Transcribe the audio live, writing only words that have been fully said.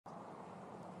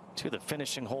To the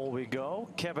finishing hole we go.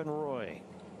 Kevin Roy.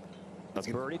 A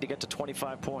birdie to get to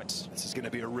 25 points. This is going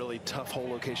to be a really tough hole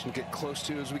location to get close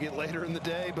to as we get later in the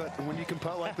day, but when you can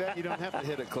putt like that, you don't have to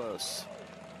hit it close.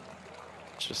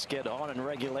 Just get on in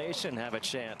regulation, have a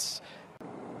chance.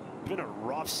 Been a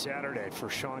rough Saturday for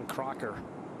Sean Crocker.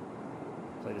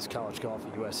 Played his college golf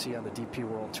at USC on the DP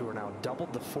World Tour now.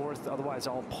 Doubled the fourth, otherwise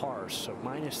all pars. So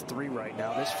 -3 right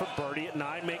now. This for birdie at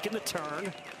 9, making the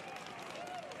turn.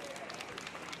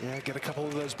 Yeah, get a couple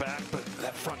of those back, but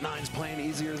that front nine's playing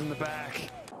easier than the back.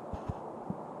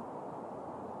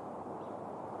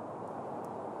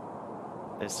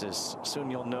 This is soon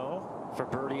you'll know for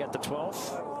birdie at the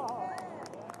 12th.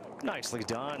 Nicely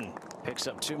done. Picks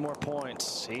up 2 more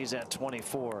points. He's at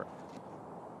 24.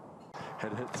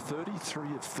 Had hit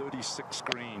 33 of 36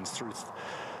 greens through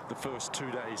the first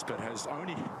 2 days, but has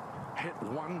only hit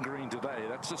 1 green today.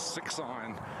 That's a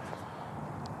 6-iron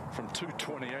from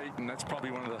 228, and that's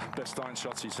probably one of the best iron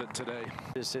shots he's hit today.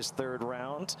 This is his 3rd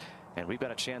round, and we've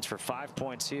got a chance for 5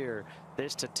 points here.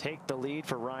 This to take the lead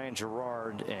for Ryan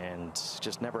Gerard, and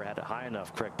just never had it high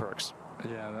enough, Craig Perks.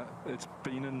 Yeah, it's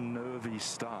been a nervy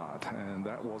start, and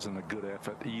that wasn't a good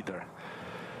effort either.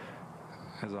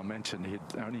 As I mentioned, he'd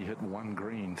only hit 1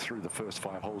 green through the first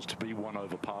 5 holes. To be 1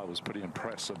 over par was pretty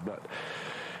impressive, but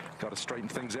got to straighten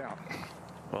things out.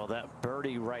 Well, that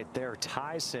birdie right there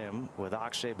ties him with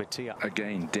Akshay Bhatia.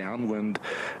 Again, downwind,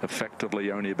 effectively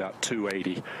only about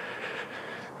 280.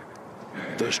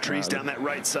 Those trees down that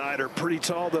right side are pretty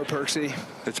tall, though, Perksy.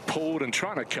 It's pulled and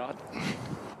trying to cut.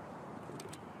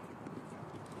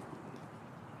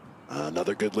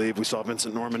 Another good lead. We saw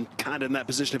Vincent Norrman kind of in that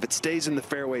position. If it stays in the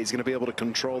fairway, he's going to be able to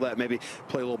control that, maybe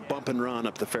play a little bump and run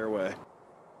up the fairway.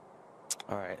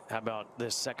 All right, how about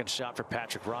this second shot for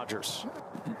Patrick Rodgers?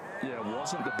 Yeah,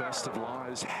 wasn't the best of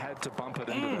lies. Had to bump it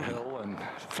into the hill, and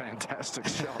fantastic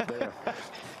shot there.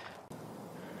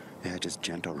 Yeah, just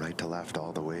gentle right to left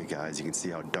all the way, guys. You can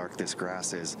see how dark this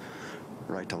grass is.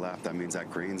 Right to left, that means that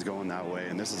green's going that way,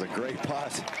 and this is a great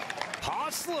putt.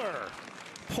 Hossler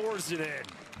pours it in.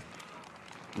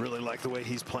 Really like the way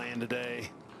he's playing today.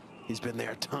 He's been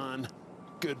there a ton.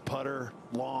 Good putter,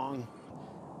 long.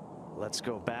 Let's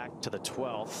go back to the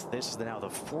 12th. This is now the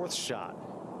 4th shot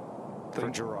for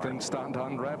Gerard. Things starting to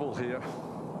unravel here.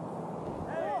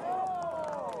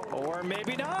 Or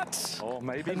maybe not. Or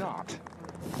maybe not.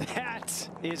 That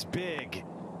is big.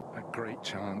 A great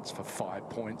chance for 5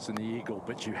 points in the eagle,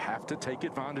 but you have to take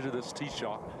advantage of this tee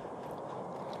shot.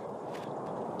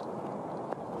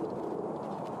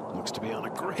 Looks to be on a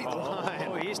great line.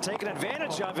 Oh, he's taking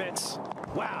advantage of it.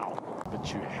 Wow.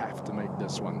 But you have to make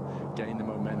this one, gain the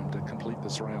momentum to complete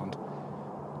this round.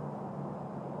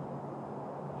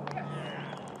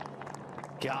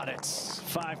 Got it.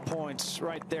 5 points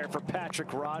right there for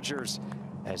Patrick Rodgers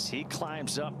as he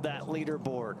climbs up that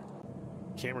leaderboard.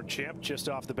 Cameron Champ just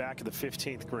off the back of the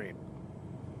 15th green.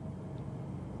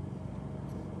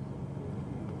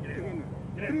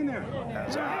 Get in there.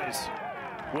 Has eyes.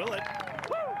 Will it?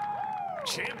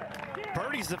 Champ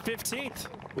birdies the 15th.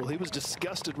 Well, he was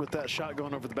disgusted with that shot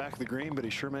going over the back of the green, but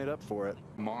he sure made up for it.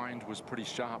 Mind was pretty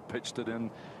sharp, pitched it in,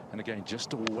 and again,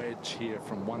 just a wedge here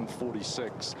from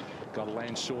 146. Got to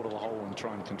land short of the hole and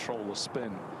try and control the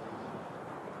spin.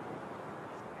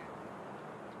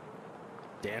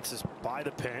 Dances by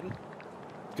the pin.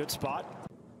 Good spot.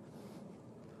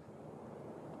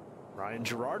 Ryan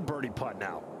Gerard birdie putt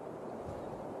now.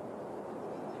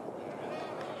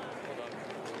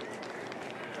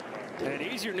 And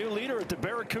he's your new leader at the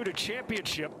Barracuda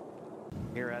Championship.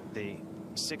 Here at the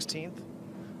 16th.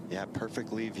 Yeah,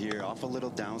 perfect leave here off a little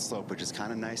downslope, which is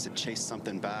kind of nice to chase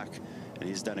something back. And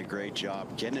he's done a great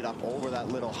job getting it up over that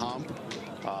little hump.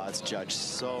 It's judged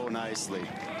so nicely.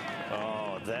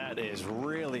 Oh, that is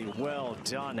really well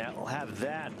done. We'll have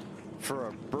that for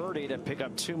a birdie to pick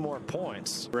up 2 more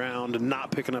points. Round and not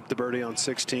picking up the birdie on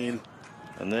 16.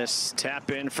 And this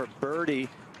tap in for birdie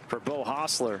for Beau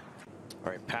Hossler.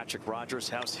 All right, Patrick Rodgers,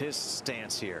 how's his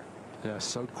stance here? Yeah,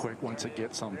 so quick once it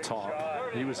gets on top.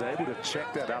 He was able to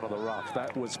check that out of the rough.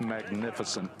 That was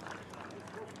magnificent.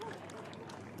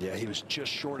 Yeah, he was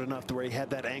just short enough to where he had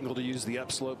that angle to use the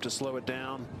upslope to slow it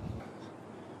down.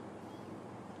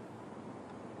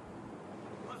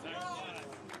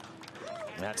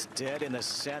 That's dead in the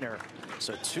center.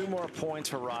 So 2 more points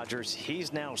for Rodgers.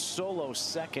 He's now solo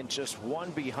second, just 1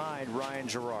 behind Ryan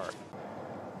Gerard.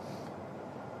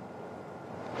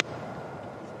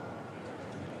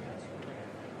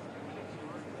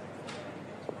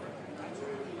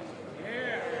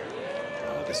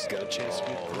 This is going to chase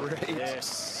me great.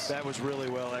 Yes. That was really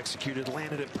well executed.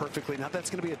 Landed it perfectly. Now that's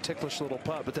going to be a ticklish little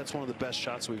putt, but that's one of the best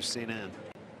shots we've seen in.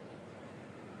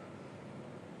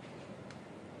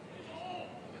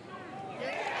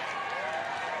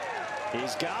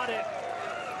 He's got it.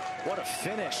 What a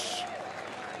finish.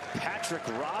 Patrick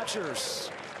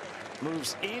Rodgers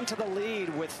moves into the lead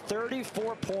with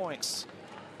 34 points.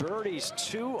 Birdies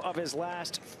 2 of his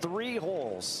last 3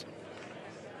 holes.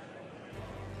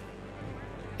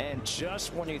 And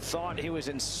just when you thought he was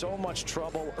in so much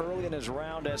trouble early in his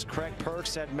round, as Craig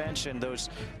Perks had mentioned, those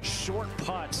short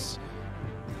putts,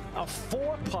 a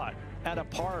 4-putt at a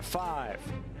par 5.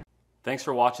 Thanks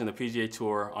for watching the PGA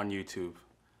Tour on YouTube.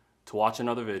 To watch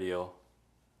another video,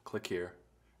 click here,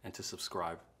 and to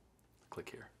subscribe, click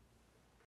here.